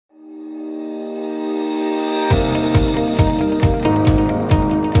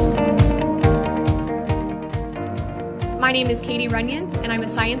My name is Katie Runyan, and I'm a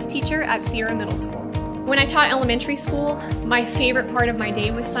science teacher at Sierra Middle School. When I taught elementary school, my favorite part of my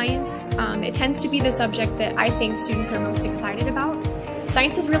day was science. It tends to be the subject that I think students are most excited about.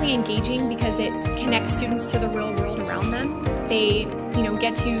 Science is really engaging because it connects students to the real world around them. They,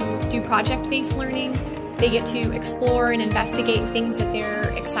 get to do project-based learning. They get to explore and investigate things that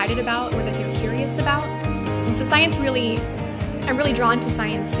they're excited about or that they're curious about. And so I'm really drawn to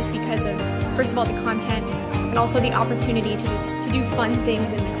science just because of, first of all, the content, but also the opportunity to do fun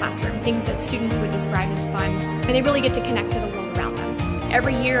things in the classroom, things that students would describe as fun, and they really get to connect to the world around them.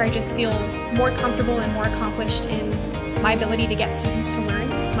 Every year I just feel more comfortable and more accomplished in my ability to get students to learn,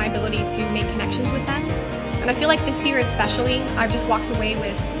 my ability to make connections with them. And I feel like this year especially, I've just walked away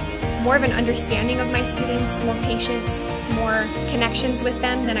with more of an understanding of my students, more patience, more connections with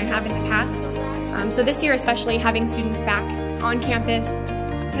them than I have in the past. So this year especially, having students back on campus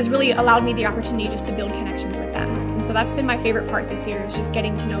has really allowed me the opportunity just to build connections with them. And so that's been my favorite part this year, is just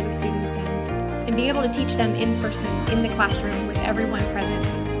getting to know the students and being able to teach them in person, in the classroom, with everyone present,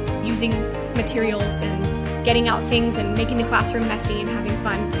 using materials and getting out things and making the classroom messy and having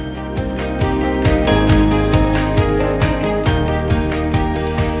fun.